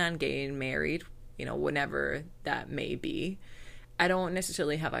plan on getting married, whenever that may be. I don't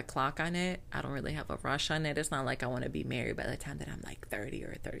necessarily have a clock on it. I don't really have a rush on it. It's not like I want to be married by the time that I'm like 30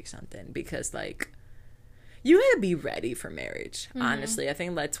 or 30 something, because like, you gotta be ready for marriage. Honestly, I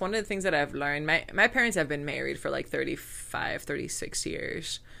think that's one of the things that I've learned. My parents have been married for like 35, 36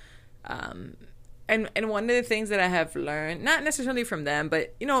 years. And one of the things that I have learned, not necessarily from them,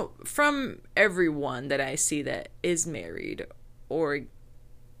 but, from everyone that I see that is married or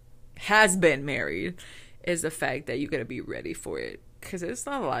has been married, is the fact that you gotta be ready for it. Because it's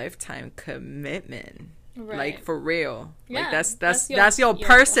a lifetime commitment. Right. Like, for real. Yeah, like, that's your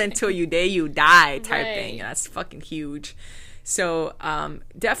person till you day you die type thing. That's fucking huge. So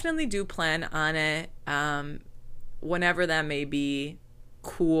definitely do plan on it, whenever that may be.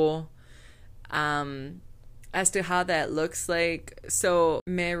 Cool. As to how that looks like, so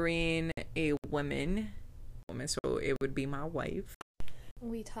marrying a woman, so it would be my wife.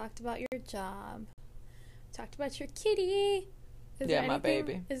 We talked about your job, talked about your kitty. My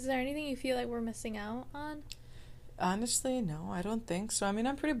baby. Is there anything you feel like we're missing out on? Honestly, no, I don't think so. I mean,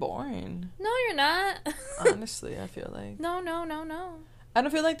 I'm pretty boring. No, you're not. Honestly, I feel like. No. I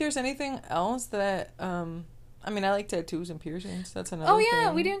don't feel like there's anything else that, I mean, I like tattoos and piercings. That's another thing. Oh,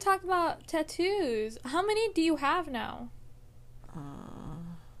 yeah, we didn't talk about tattoos. How many do you have now?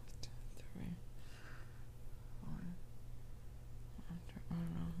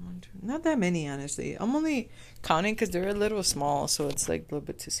 Not that many, honestly. I'm only counting because they're a little small, so it's like a little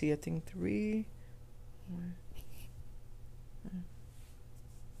bit to see. I think 3, 4, 5,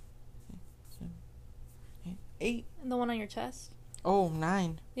 6, 7, 8. And the one on your chest? Oh,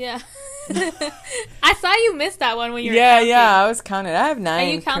 9. Yeah. I saw you miss that one when you were Yeah, counting. I was counting. I have 9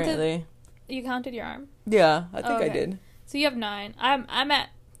 you counted, currently. You counted your arm? Yeah, I think I Okay. did. So you have 9. I'm at...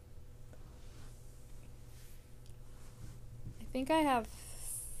 I think I have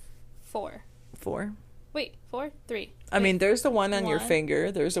 4. 4. Wait, 4? 3. I mean, there's the one on your 1.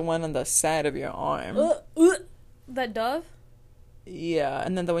 finger. There's the one on the side of your arm. That dove? Yeah,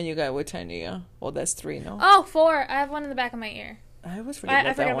 and then the one you got with Tanya. Well, that's 3, no? Oh, 4. I have one in the back of my ear. I always forget I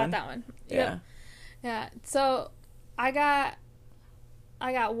about forgot that one. about that one. Yeah. Yep. Yeah. So I got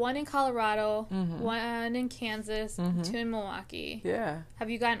one in Colorado, one in Kansas, 2 in Milwaukee. Yeah. Have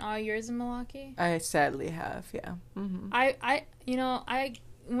you gotten all yours in Milwaukee? I sadly have, yeah. I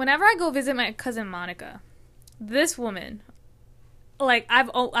whenever I go visit my cousin Monica, this woman, like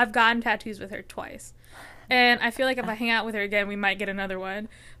I've gotten tattoos with her twice. And I feel like if I hang out with her again, we might get another one.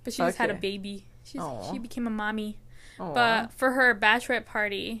 But she just had a baby. She became a mommy. Aww. But for her bachelorette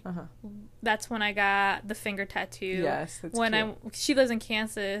party, that's when I got the finger tattoo. Yes, that's when cute. She lives in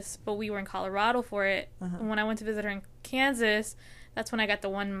Kansas, but we were in Colorado for it. And when I went to visit her in Kansas, that's when I got the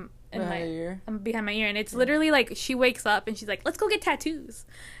one in behind my ear. And it's literally like she wakes up and she's like, "Let's go get tattoos."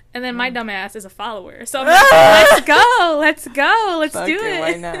 And then my dumb ass is a follower. So I'm like, let's go, let's do it.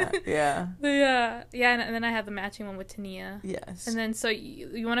 Why not? Yeah. Yeah, and then I have the matching one with Tania. Yes. And then, so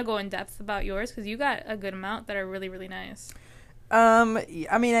you want to go in depth about yours? Because you got a good amount that are really, really nice.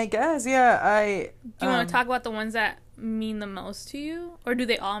 I mean, I guess, yeah, Do you want to talk about the ones that mean the most to you? Or do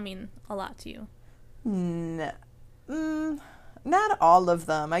they all mean a lot to you? Not all of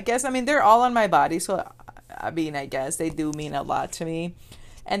them. I guess, I mean, they're all on my body, so, I mean, I guess they do mean a lot to me.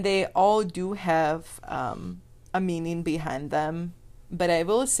 And they all do have a meaning behind them. But I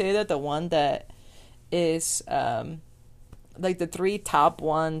will say that the one that is like the 3 top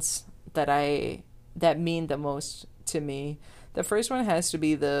ones that mean the most to me. The first one has to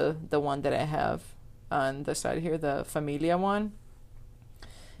be the one that I have on the side here, the Familia one.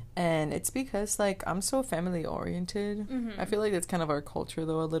 And it's because like I'm so family oriented. I feel like that's kind of our culture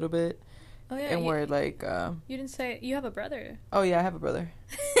though a little bit. Oh, yeah. And we're like... you didn't say... You have a brother. Oh, yeah, I have a brother.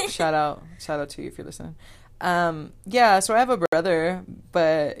 Shout out to you if you're listening. Yeah, so I have a brother,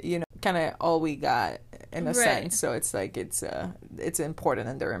 but, you know, kind of all we got in a sense. So it's like it's important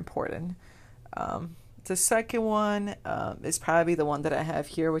and they're important. The second one is probably the one that I have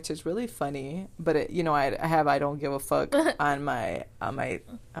here, which is really funny. But, I don't give a fuck on my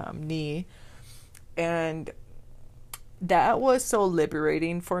knee. And... that was so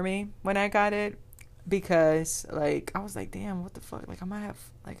liberating for me when I got it because like I was like, damn, what the fuck? Like I might have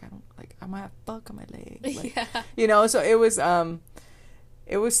fuck on my leg. Like, yeah. So it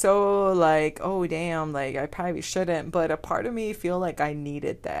was so like, oh damn, like I probably shouldn't, but a part of me feel like I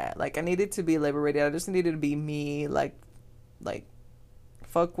needed that. Like I needed to be liberated. I just needed to be me, like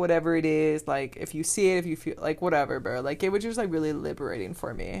fuck whatever it is, like if you see it, if you feel like whatever, bro, like it was just like really liberating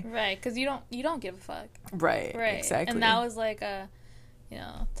for me, right? Because you don't give a fuck, right, exactly. And that was like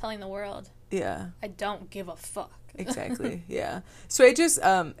telling the world, I don't give a fuck. Exactly. Yeah. So it just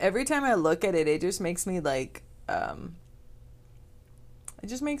every time I look at it, it just makes me like it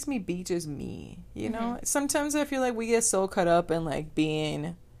just makes me be just me, you know. Sometimes I feel like we get so caught up in like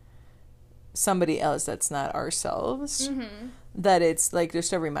being somebody else that's not ourselves, that it's like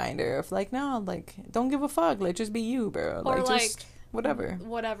just a reminder of like, no, like don't give a fuck, like just be you, bro. Or like just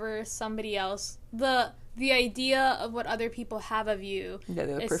whatever somebody else, the idea of what other people have of you,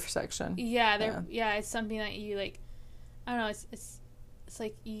 the perfection, it's something that you like, I don't know, it's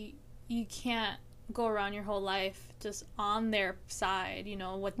like you can't go around your whole life just on their side,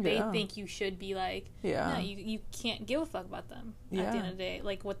 what they think you should be like. No, you can't give a fuck about them at the end of the day,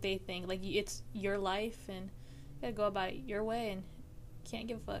 like what they think, like it's your life and you gotta go about it your way and can't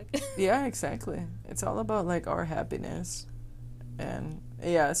give a fuck. Yeah, exactly. It's all about like our happiness. And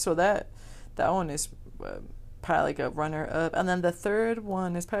so that one is probably like a runner up, and then the third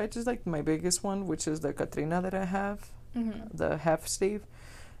one is probably just like my biggest one, which is the Katrina that I have, the half sleeve.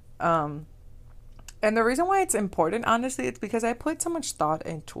 And the reason why it's important, honestly, it's because I put so much thought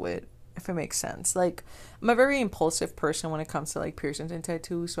into it, if it makes sense. Like, I'm a very impulsive person when it comes to, like, piercings and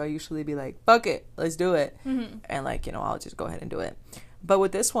tattoos, so I usually be like, fuck it, let's do it. And, like, I'll just go ahead and do it. But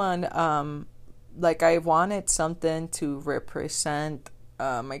with this one, like, I wanted something to represent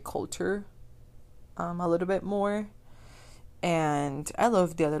my culture a little bit more. And I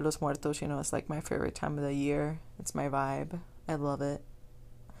love Dia de los Muertos, it's, like, my favorite time of the year. It's my vibe. I love it.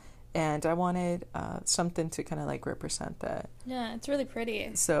 and I wanted something to kind of like represent that. Yeah, it's really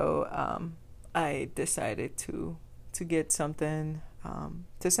pretty. So I decided to get something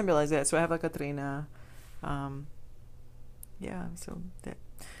to symbolize that. So I have a Catrina. Yeah, so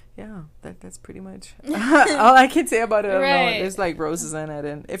that's pretty much all I can say about it. I don't know. There's like roses in it,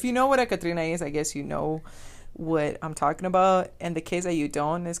 and if you know what a Catrina is, I guess you know what I'm talking about. And the case that you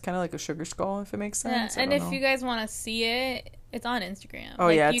don't, is kind of like a sugar skull, if it makes sense. Yeah, and if you guys want to see it, it's on Instagram. Oh,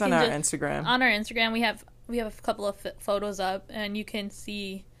 like, yeah, it's on our Instagram. On our Instagram, we have a couple of photos up, and you can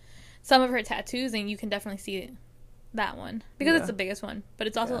see some of her tattoos, and you can definitely see that one because it's the biggest one. But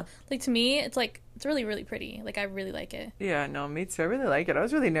it's also like, to me, it's like, it's really, really pretty. Like, I really like it. Yeah, no, me too. I really like it. I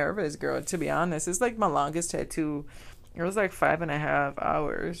was really nervous, girl, to be honest. It's like my longest tattoo. It was like 5.5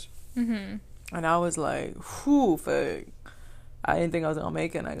 hours. Mm-hmm. And I was like, whew, fuck. I didn't think I was gonna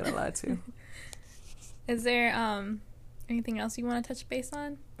make it, not gonna lie to you. Is there anything else you want to touch base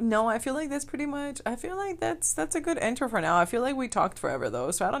on? No, I feel like that's pretty much, I feel like that's a good intro for now. I feel like we talked forever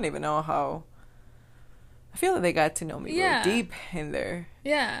though, so I don't even know how. I feel like they got to know me real deep in there.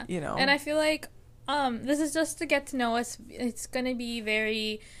 Yeah. You know. And I feel like this is just to get to know us. It's gonna be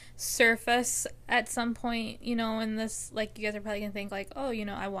very surface at some point, you know, in this, like, you guys are probably gonna think like, oh, you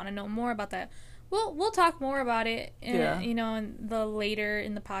know, I want to know more about that. We'll talk more about it you know, in the later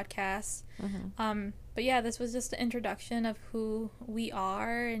in the podcast. Mm-hmm. But yeah, this was just the introduction of who we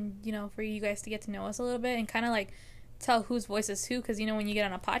are, and, you know, for you guys to get to know us a little bit and kind of like tell whose voice is who, because, you know, when you get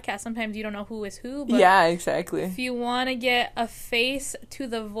on a podcast, sometimes you don't know who is who. But yeah, exactly. if you want to get a face to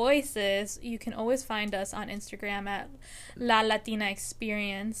the voices, you can always find us on Instagram at La Latina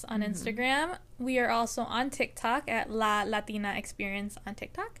Experience on Instagram. We are also on TikTok at La Latina Experience on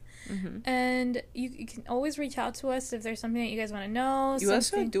TikTok. Mm-hmm. And you can always reach out to us if there's something that you guys want to know. You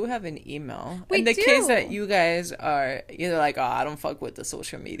also do have an email. We in the do. case that you guys are either like, oh, I don't fuck with the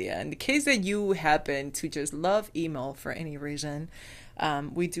social media. In the case that you happen to just love email for any reason,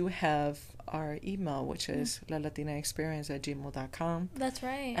 we do have our email, which is lalatinaexperience@gmail.com. That's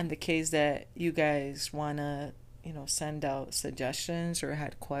right. And the case that you guys want to, you know, send out suggestions or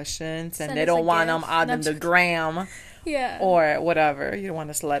had questions and they don't want them out in the gram or whatever, you don't want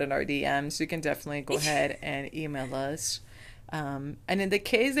to slide in our DMs, you can definitely go ahead and email us. And in the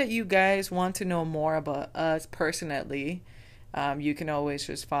case that you guys want to know more about us personally, you can always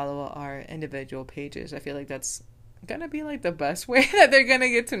just follow our individual pages. I feel like that's gonna be like the best way that they're gonna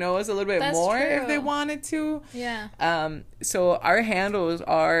get to know us a little bit more if they wanted to. So our handles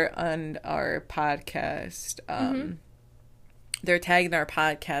are on our podcast. They're tagged in our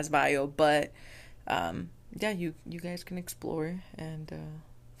podcast bio, but you guys can explore and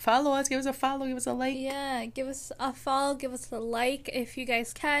follow us. Give us a follow, give us a like. Yeah, give us a follow, give us a like if you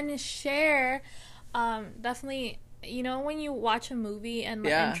guys can. Share. Definitely. You know, when you watch a movie and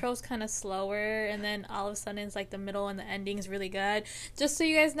the intro's kind of slower and then all of a sudden it's like the middle and the ending is really good, just so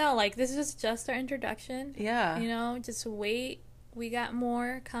you guys know, like, this is just our introduction. You know, just wait. We got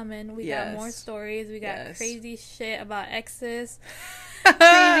more coming. We got more stories. We got crazy shit about exes.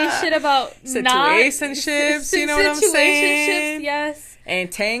 Crazy shit about situationships, you know what I'm saying? Yes.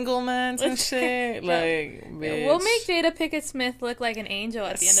 Entanglements and shit. Like, bitch. We'll make Jada Pinkett Smith look like an angel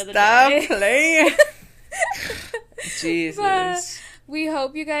at the end of the day. Stop playing. Jesus. But we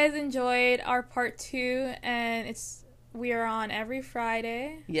hope you guys enjoyed our part 2, and we are on every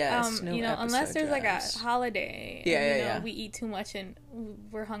Friday. Yes, you know, unless there's like a holiday. We eat too much and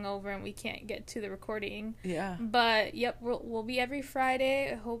we're hungover and we can't get to the recording. Yeah. But yep, we'll be every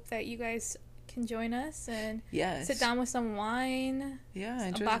Friday. I hope that you guys can join us and sit down with some wine. Yeah,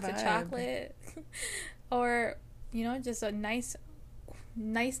 a box of chocolate, or, you know, just a nice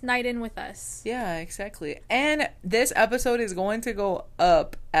night in with us. Yeah, exactly. And this episode is going to go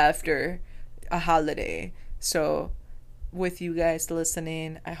up after a holiday, so with you guys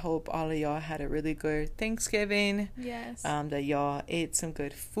listening, I hope all of y'all had a really good Thanksgiving. Yes. That y'all ate some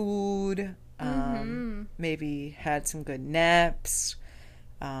good food, maybe had some good naps,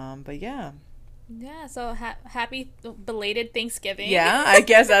 but yeah, so happy belated Thanksgiving. Yeah, I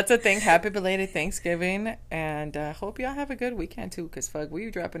guess that's a thing. Happy belated Thanksgiving, and hope y'all have a good weekend too, because fuck,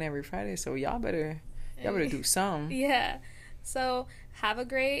 we dropping every Friday, so y'all better do something. Yeah, so have a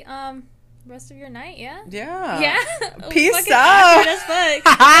great rest of your night. Yeah. Peace out.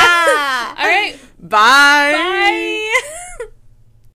 All right, bye.